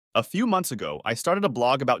A few months ago, I started a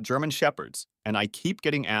blog about German Shepherds, and I keep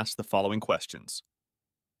getting asked the following questions.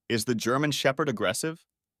 Is the German Shepherd aggressive?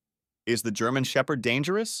 Is the German Shepherd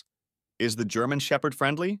dangerous? Is the German Shepherd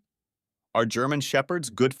friendly? Are German Shepherds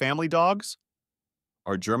good family dogs?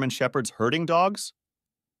 Are German Shepherds herding dogs?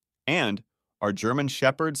 And are German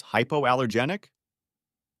Shepherds hypoallergenic?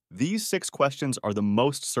 These 6 questions are the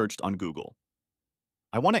most searched on Google.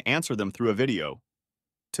 I want to answer them through a video.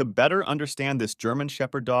 To better understand this German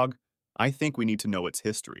Shepherd dog, I think we need to know its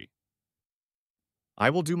history. I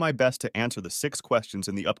will do my best to answer the 6 questions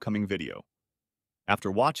in the upcoming video. After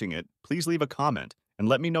watching it, please leave a comment and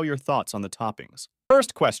let me know your thoughts on the toppings.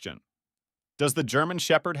 First question. Does the German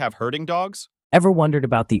Shepherd have herding dogs? Ever wondered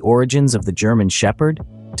about the origins of the German Shepherd?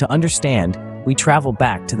 To understand, we travel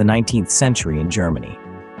back to the 19th century in Germany.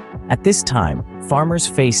 At this time, farmers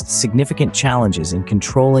faced significant challenges in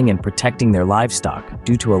controlling and protecting their livestock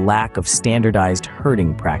due to a lack of standardized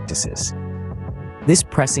herding practices. This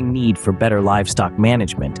pressing need for better livestock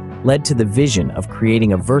management led to the vision of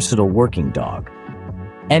creating a versatile working dog.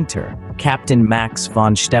 Enter Captain Max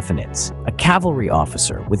von Stephanitz, a cavalry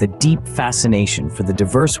officer with a deep fascination for the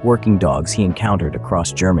diverse working dogs he encountered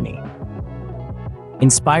across Germany.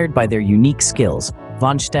 Inspired by their unique skills,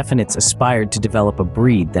 von Stephanitz aspired to develop a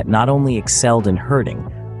breed that not only excelled in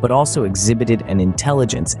herding, but also exhibited an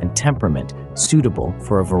intelligence and temperament suitable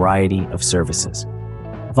for a variety of services.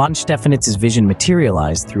 Von Stephanitz's vision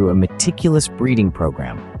materialized through a meticulous breeding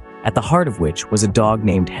program, at the heart of which was a dog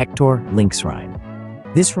named Hector Lynxrhein.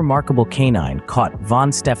 This remarkable canine caught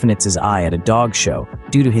von Stephanitz's eye at a dog show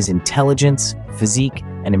due to his intelligence, physique,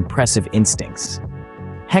 and impressive instincts.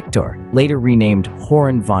 Hector, later renamed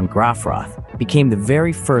Horen von Grafrath, became the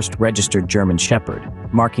very first registered German Shepherd,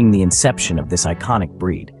 marking the inception of this iconic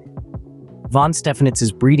breed. Von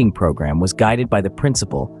Stephanitz's breeding program was guided by the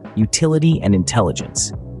principle utility and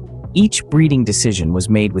intelligence. Each breeding decision was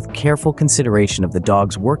made with careful consideration of the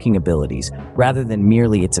dog's working abilities rather than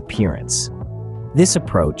merely its appearance. This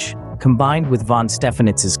approach, combined with von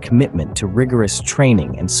Stephanitz's commitment to rigorous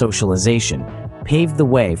training and socialization, paved the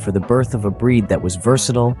way for the birth of a breed that was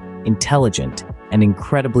versatile, intelligent, and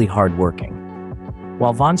incredibly hardworking.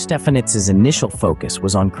 While von Stephanitz's initial focus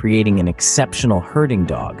was on creating an exceptional herding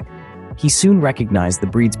dog, he soon recognized the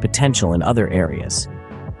breed's potential in other areas.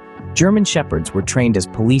 German Shepherds were trained as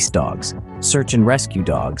police dogs, search and rescue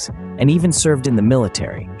dogs, and even served in the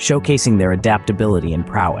military, showcasing their adaptability and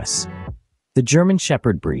prowess. The German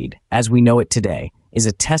Shepherd breed, as we know it today, is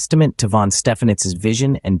a testament to von Stephanitz's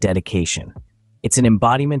vision and dedication. It's an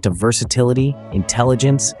embodiment of versatility,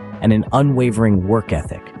 intelligence, and an unwavering work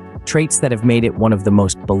ethic, traits that have made it one of the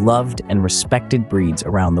most beloved and respected breeds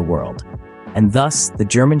around the world. And thus, the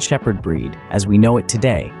German Shepherd breed, as we know it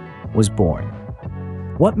today, was born.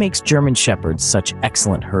 What makes German Shepherds such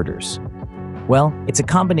excellent herders? Well, it's a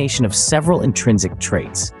combination of several intrinsic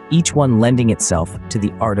traits, each one lending itself to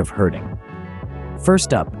the art of herding.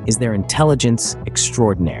 First up is their intelligence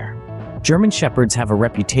extraordinaire. German Shepherds have a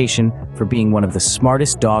reputation for being one of the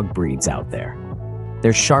smartest dog breeds out there.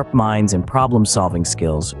 Their sharp minds and problem-solving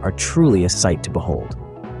skills are truly a sight to behold.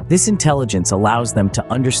 This intelligence allows them to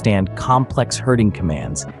understand complex herding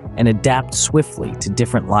commands and adapt swiftly to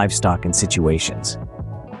different livestock and situations.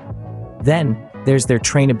 Then, there's their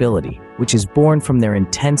trainability, which is born from their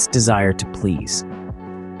intense desire to please.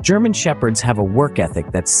 German Shepherds have a work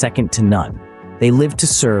ethic that's second to none. They live to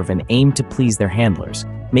serve and aim to please their handlers,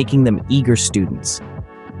 making them eager students.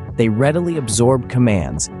 They readily absorb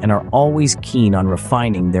commands and are always keen on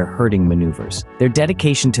refining their herding maneuvers. Their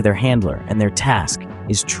dedication to their handler and their task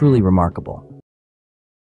is truly remarkable.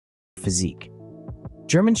 Physique.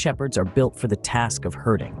 German Shepherds are built for the task of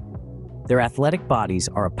herding. Their athletic bodies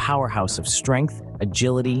are a powerhouse of strength,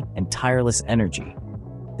 agility, and tireless energy.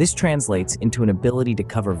 This translates into an ability to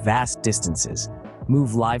cover vast distances,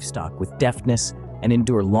 move livestock with deftness, and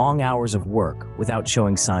endure long hours of work without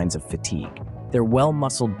showing signs of fatigue. Their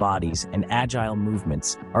well-muscled bodies and agile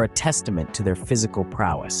movements are a testament to their physical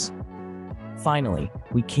prowess. Finally,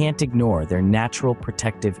 we can't ignore their natural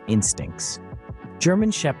protective instincts.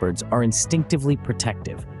 German Shepherds are instinctively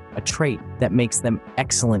protective, a trait that makes them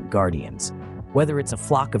excellent guardians. Whether it's a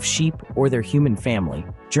flock of sheep or their human family,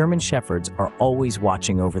 German Shepherds are always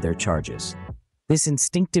watching over their charges. This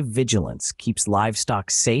instinctive vigilance keeps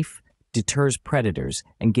livestock safe, deters predators,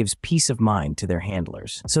 and gives peace of mind to their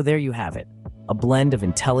handlers. So there you have it, a blend of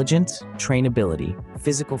intelligence, trainability,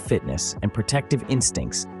 physical fitness, and protective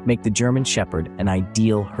instincts make the German Shepherd an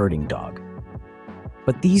ideal herding dog.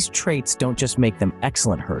 But these traits don't just make them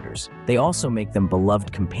excellent herders, they also make them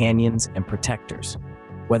beloved companions and protectors.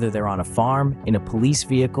 Whether they're on a farm, in a police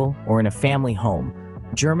vehicle, or in a family home,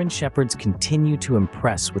 German Shepherds continue to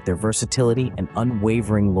impress with their versatility and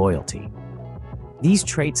unwavering loyalty. These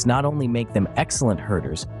traits not only make them excellent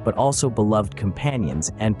herders, but also beloved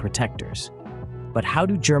companions and protectors. But how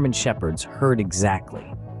do German Shepherds herd exactly?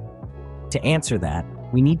 To answer that,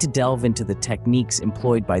 we need to delve into the techniques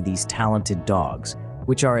employed by these talented dogs,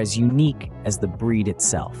 which are as unique as the breed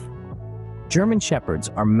itself. German Shepherds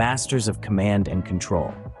are masters of command and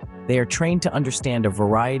control. They are trained to understand a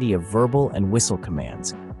variety of verbal and whistle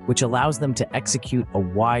commands, which allows them to execute a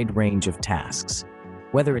wide range of tasks.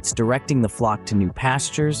 Whether it's directing the flock to new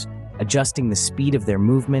pastures, adjusting the speed of their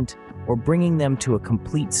movement, or bringing them to a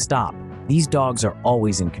complete stop, these dogs are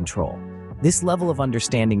always in control. This level of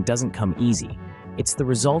understanding doesn't come easy. It's the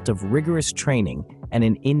result of rigorous training and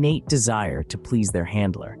an innate desire to please their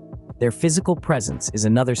handler. Their physical presence is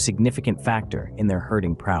another significant factor in their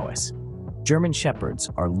herding prowess. German Shepherds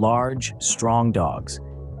are large, strong dogs,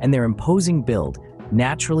 and their imposing build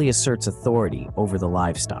naturally asserts authority over the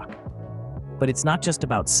livestock. But it's not just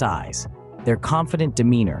about size. Their confident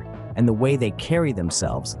demeanor and the way they carry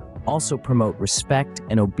themselves also promote respect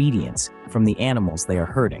and obedience from the animals they are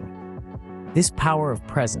herding. This power of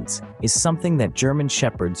presence is something that German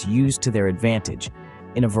Shepherds use to their advantage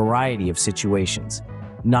in a variety of situations,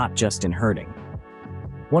 not just in herding.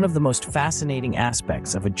 One of the most fascinating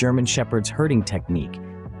aspects of a German Shepherd's herding technique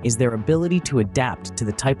is their ability to adapt to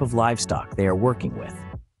the type of livestock they are working with.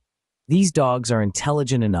 These dogs are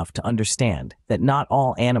intelligent enough to understand that not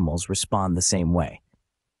all animals respond the same way.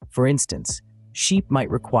 For instance, sheep might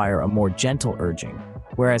require a more gentle urging,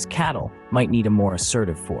 whereas cattle might need a more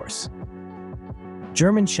assertive force.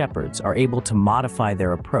 German Shepherds are able to modify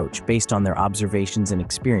their approach based on their observations and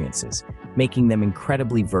experiences, making them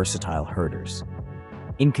incredibly versatile herders.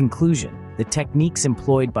 In conclusion, the techniques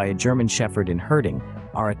employed by a German Shepherd in herding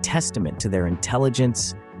are a testament to their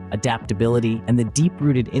intelligence, adaptability, and the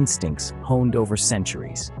deep-rooted instincts honed over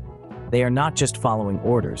centuries. They are not just following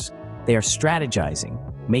orders, they are strategizing,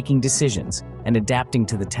 making decisions, and adapting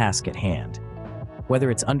to the task at hand.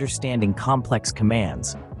 Whether it's understanding complex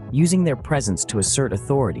commands, using their presence to assert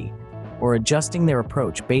authority, or adjusting their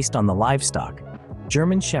approach based on the livestock,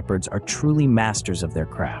 German Shepherds are truly masters of their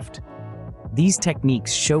craft. These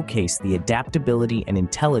techniques showcase the adaptability and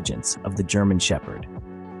intelligence of the German Shepherd.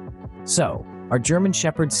 So, are German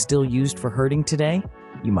Shepherds still used for herding today?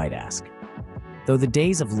 You might ask. Though the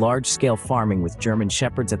days of large-scale farming with German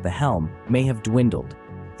Shepherds at the helm may have dwindled,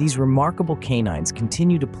 these remarkable canines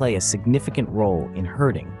continue to play a significant role in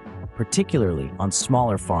herding, particularly on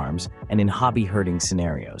smaller farms and in hobby herding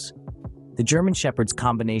scenarios. The German Shepherd's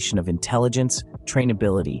combination of intelligence,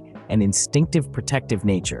 trainability, and instinctive protective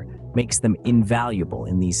nature makes them invaluable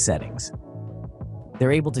in these settings.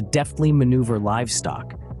 They're able to deftly maneuver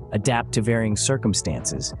livestock, adapt to varying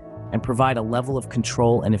circumstances, and provide a level of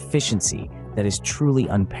control and efficiency that is truly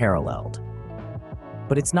unparalleled.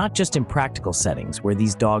 But it's not just in practical settings where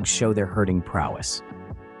these dogs show their herding prowess.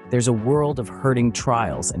 There's a world of herding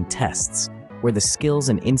trials and tests where the skills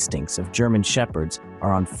and instincts of German Shepherds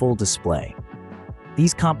are on full display.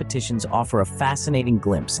 These competitions offer a fascinating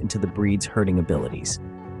glimpse into the breed's herding abilities.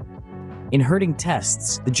 In herding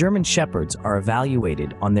tests, the German Shepherds are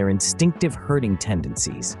evaluated on their instinctive herding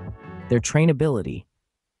tendencies, their trainability,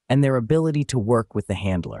 and their ability to work with the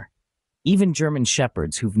handler. Even German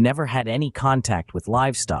Shepherds who've never had any contact with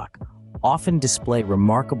livestock often display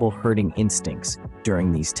remarkable herding instincts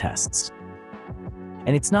during these tests.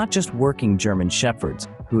 And it's not just working German Shepherds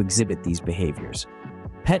who exhibit these behaviors.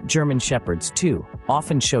 Pet German Shepherds, too,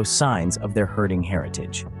 often show signs of their herding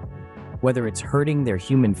heritage. Whether it's herding their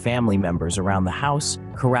human family members around the house,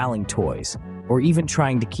 corralling toys, or even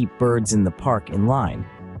trying to keep birds in the park in line,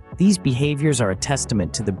 these behaviors are a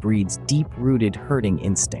testament to the breed's deep-rooted herding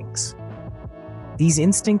instincts. These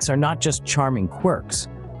instincts are not just charming quirks,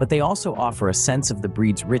 but they also offer a sense of the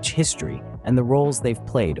breed's rich history and the roles they've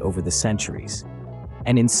played over the centuries.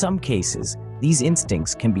 And in some cases, these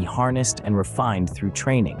instincts can be harnessed and refined through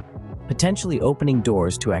training, potentially opening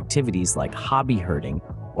doors to activities like hobby herding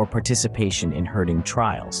or participation in herding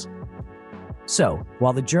trials. So,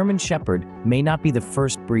 while the German Shepherd may not be the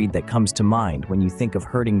first breed that comes to mind when you think of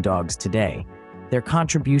herding dogs today, their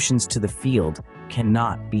contributions to the field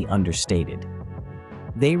cannot be understated.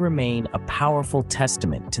 They remain a powerful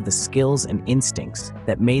testament to the skills and instincts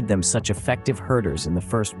that made them such effective herders in the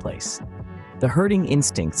first place. The herding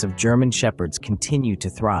instincts of German Shepherds continue to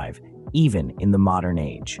thrive, even in the modern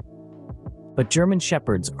age. But German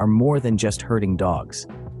Shepherds are more than just herding dogs,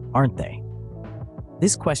 aren't they?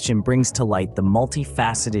 This question brings to light the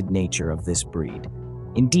multifaceted nature of this breed.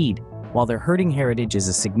 Indeed, while their herding heritage is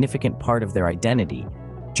a significant part of their identity,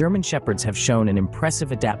 German Shepherds have shown an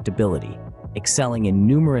impressive adaptability, excelling in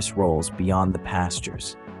numerous roles beyond the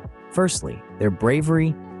pastures. Firstly, their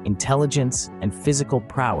bravery, intelligence, and physical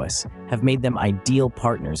prowess have made them ideal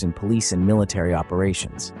partners in police and military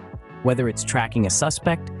operations. Whether it's tracking a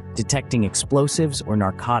suspect, detecting explosives or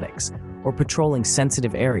narcotics, or patrolling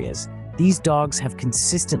sensitive areas, these dogs have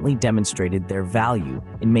consistently demonstrated their value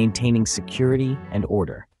in maintaining security and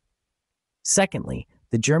order. Secondly,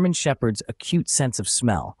 the German Shepherd's acute sense of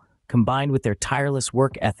smell, combined with their tireless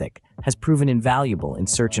work ethic, has proven invaluable in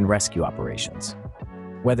search and rescue operations.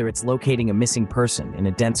 Whether it's locating a missing person in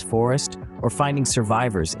a dense forest or finding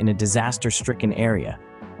survivors in a disaster-stricken area,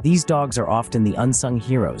 these dogs are often the unsung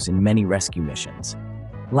heroes in many rescue missions.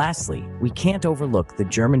 Lastly, we can't overlook the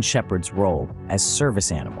German Shepherd's role as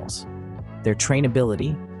service animals. Their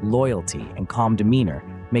trainability, loyalty, and calm demeanor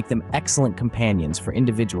make them excellent companions for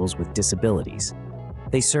individuals with disabilities.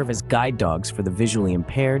 They serve as guide dogs for the visually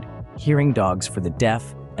impaired, hearing dogs for the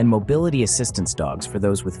deaf, and mobility assistance dogs for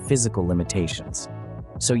those with physical limitations.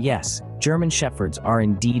 So yes, German Shepherds are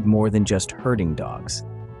indeed more than just herding dogs.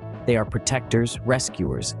 They are protectors,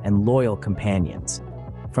 rescuers, and loyal companions.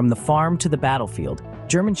 From the farm to the battlefield,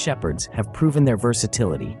 German Shepherds have proven their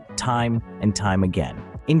versatility time and time again.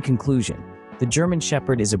 In conclusion, the German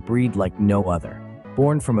Shepherd is a breed like no other.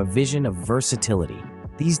 Born from a vision of versatility,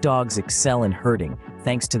 these dogs excel in herding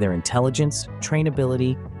thanks to their intelligence,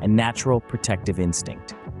 trainability, and natural protective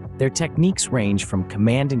instinct. Their techniques range from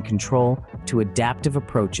command and control to adaptive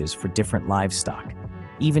approaches for different livestock.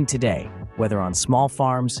 Even today, whether on small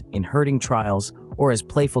farms, in herding trials, or as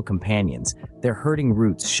playful companions, their herding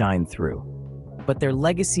roots shine through. But their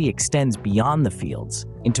legacy extends beyond the fields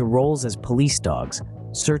into roles as police dogs,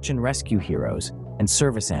 search and rescue heroes, and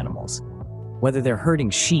service animals. Whether they're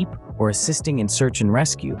herding sheep or assisting in search and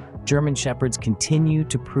rescue, German Shepherds continue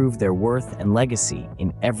to prove their worth and legacy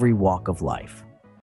in every walk of life.